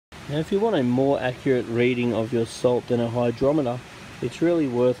Now if you want a more accurate reading of your salt than a hydrometer, it's really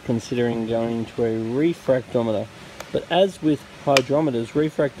worth considering going to a refractometer. But as with hydrometers,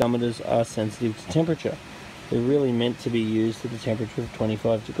 refractometers are sensitive to temperature. They're really meant to be used at a temperature of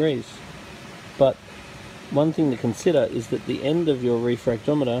 25 degrees. But one thing to consider is that the end of your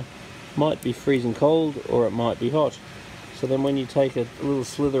refractometer might be freezing cold or it might be hot. So then when you take a little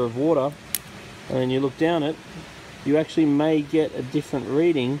slither of water and then you look down it, you actually may get a different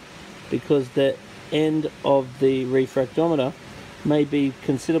reading because the end of the refractometer may be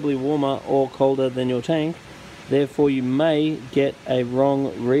considerably warmer or colder than your tank. Therefore you may get a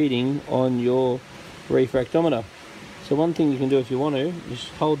wrong reading on your refractometer. So one thing you can do if you want to is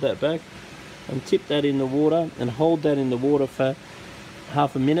hold that back and tip that in the water and hold that in the water for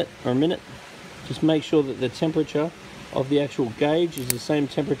half a minute or a minute. Just make sure that the temperature of the actual gauge is the same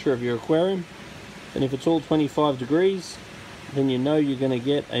temperature of your aquarium, and if it's all 25 degrees, then you know you're going to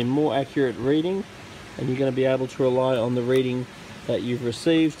get a more accurate reading and you're going to be able to rely on the reading that you've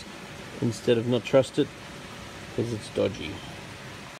received instead of not trust it because it's dodgy.